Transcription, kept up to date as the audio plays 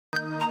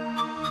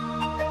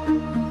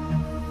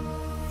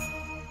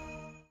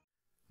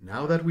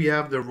Now that we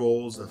have the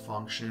roles, the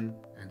function,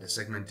 and the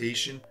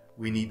segmentation,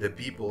 we need the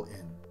people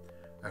in.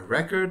 A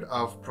record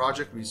of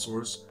project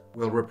resource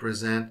will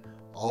represent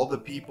all the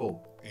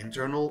people,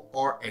 internal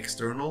or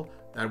external,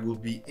 that will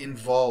be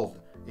involved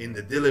in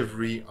the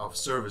delivery of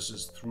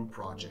services through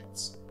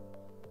projects.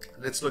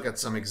 Let's look at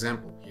some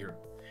example here.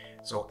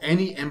 So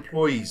any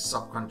employees,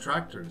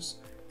 subcontractors,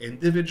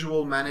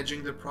 individual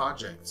managing the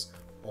projects,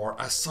 or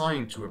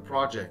assigned to a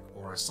project,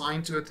 or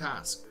assigned to a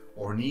task,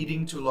 or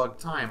needing to log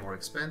time or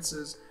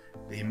expenses,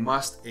 they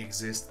must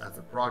exist as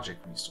a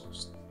project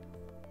resource.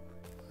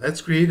 Let's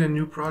create a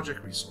new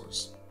project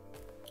resource.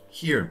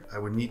 Here, I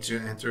would need to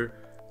enter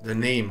the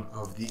name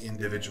of the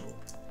individual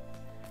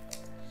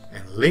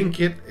and link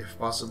it, if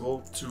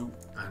possible, to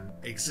an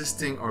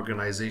existing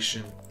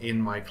organization in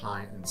my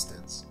client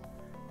instance.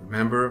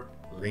 Remember,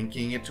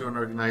 linking it to an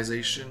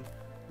organization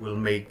will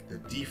make the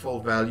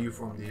default value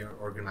from the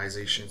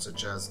organization,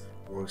 such as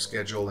work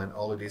schedule and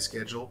holiday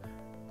schedule,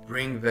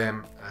 bring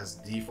them as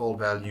default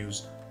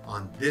values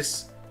on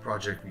this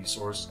project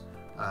resource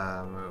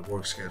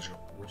work schedule,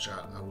 which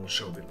I will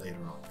show a bit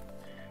later on.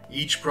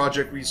 Each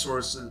project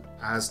resource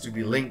has to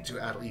be linked to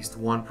at least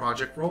one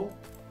project role.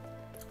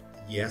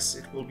 Yes,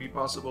 it will be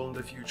possible in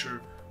the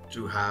future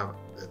to have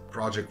that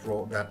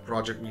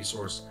project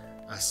resource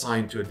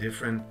assigned to a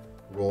different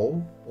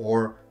role,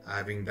 or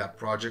having that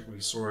project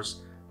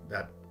resource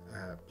that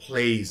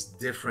plays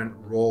different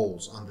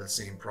roles on the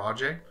same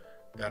project.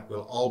 That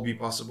will all be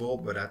possible,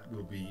 but that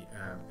will be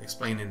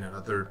explained in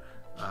another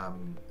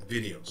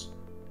video.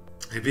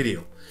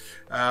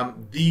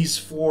 These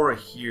four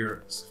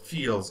here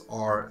fields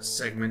are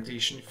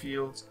segmentation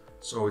fields,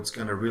 so it's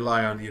going to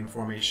rely on the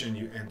information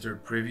you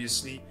entered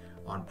previously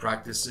on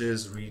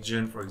practices,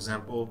 region, for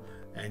example,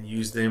 and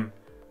use them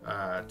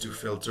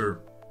to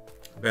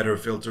better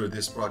filter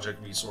this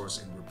project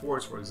resource in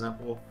reports, for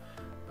example.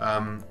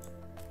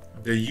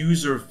 The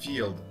user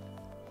field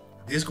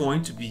is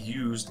going to be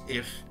used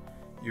if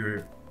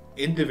your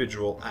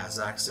individual has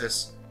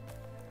access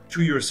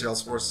to your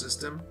Salesforce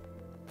system.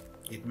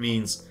 It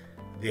means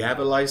they have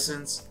a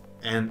license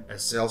and a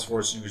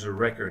Salesforce user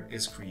record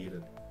is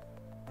created.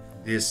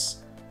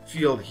 This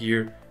field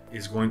here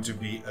is going to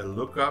be a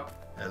lookup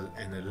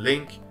and a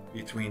link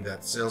between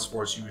that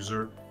Salesforce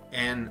user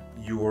and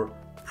your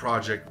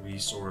project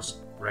resource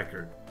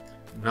record.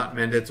 Not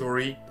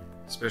mandatory,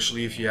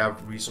 especially if you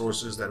have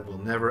resources that will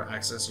never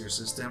access your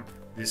system.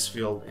 This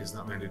field is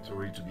not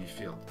mandatory to be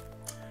filled.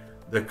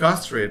 The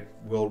cost rate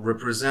will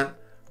represent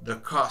the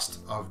cost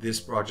of this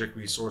project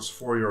resource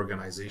for your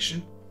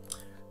organization.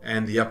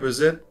 And the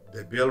opposite,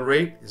 the bill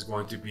rate, is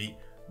going to be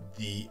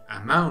the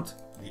amount,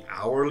 the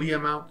hourly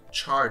amount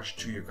charged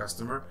to your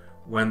customer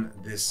when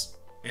this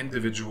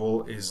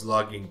individual is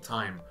logging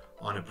time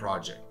on a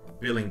project, or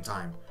billing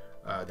time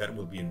that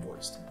will be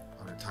invoiced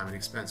on a time and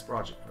expense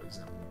project, for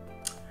example.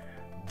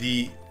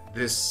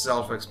 This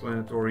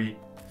self-explanatory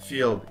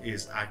field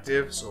is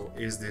active, so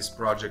is this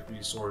project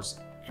resource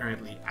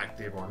currently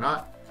active or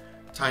not?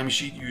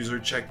 Timesheet user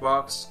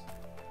checkbox,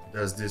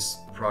 does this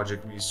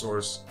project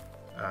resource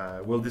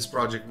will this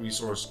project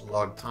resource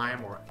log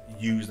time or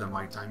use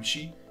my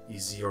timesheet?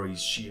 Is he or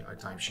is she a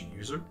timesheet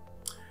user?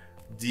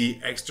 The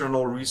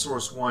external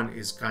resource one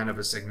is kind of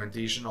a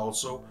segmentation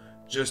also,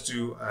 just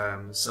to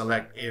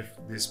select if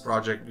this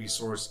project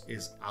resource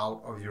is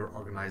out of your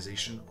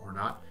organization or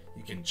not.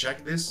 You can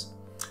check this.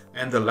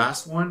 And the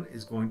last one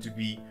is going to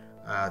be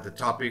the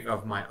topic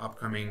of my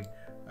upcoming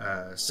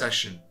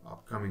session,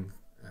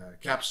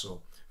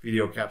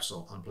 video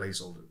capsule on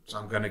placeholder. So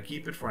I'm going to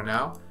keep it for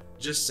now.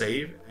 Just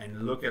save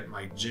and look at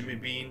my Jimmy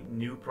Bean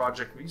new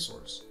project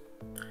resource.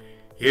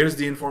 Here's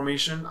the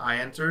information I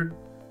entered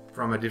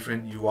from a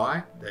different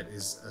UI that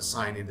is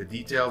assigned in the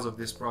details of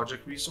this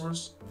project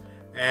resource.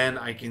 And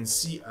I can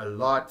see a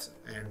lot,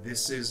 and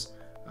this is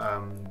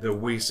the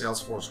way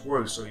Salesforce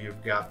works. So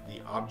you've got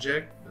the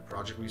object, the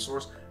project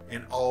resource,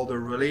 and all the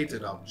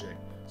related object.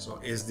 So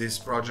is this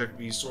project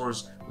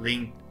resource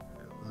linked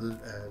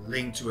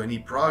to any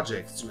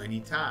projects, to any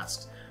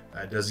tasks?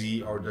 Does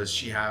he or does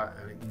she have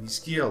any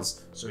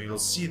skills? So you'll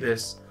see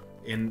this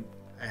in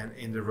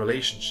the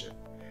relationship.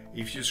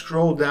 If you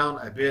scroll down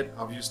a bit,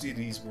 obviously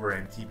these were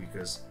empty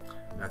because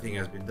nothing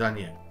has been done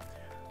yet.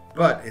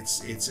 But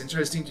it's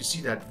interesting to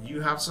see that you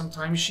have some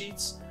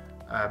timesheets,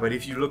 but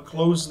if you look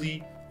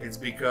closely, it's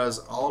because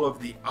all of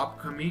the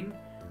upcoming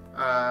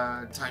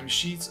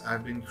timesheets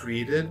have been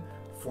created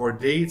for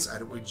dates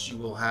at which you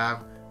will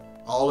have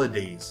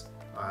holidays,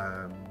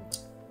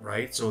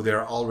 right? So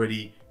they're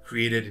already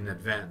created in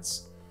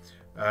advance.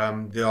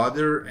 The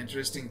other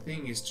interesting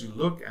thing is to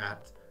look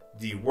at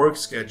the work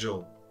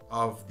schedule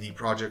of the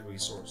project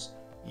resource.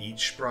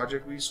 Each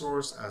project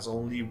resource has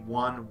only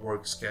one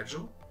work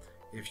schedule.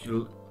 If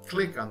you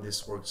click on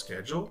this work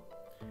schedule,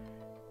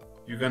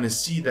 you're going to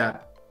see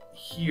that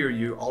here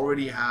you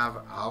already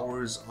have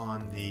hours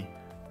on the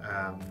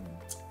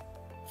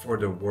for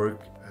the work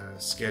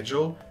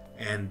schedule,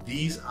 and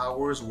these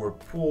hours were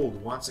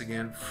pulled once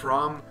again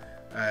from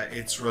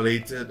its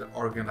related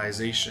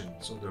organization.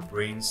 So the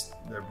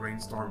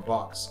brainstorm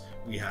box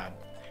we had.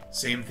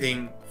 Same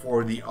thing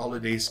for the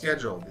holiday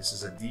schedule. This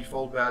is a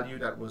default value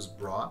that was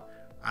brought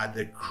at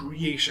the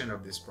creation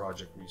of this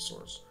project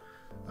resource.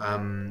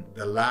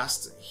 The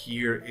last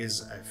here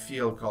is a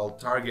field called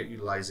target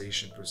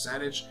utilization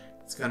percentage.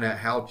 It's going to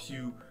help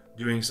you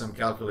doing some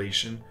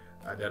calculation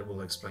that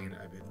we'll explain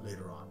a bit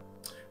later on.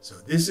 So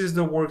this is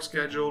the work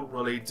schedule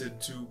related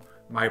to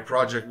my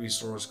project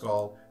resource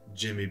called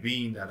Jimmy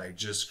Bean that I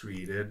just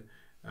created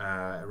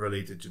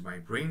related to my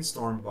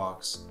brainstorm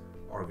box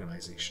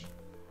organization.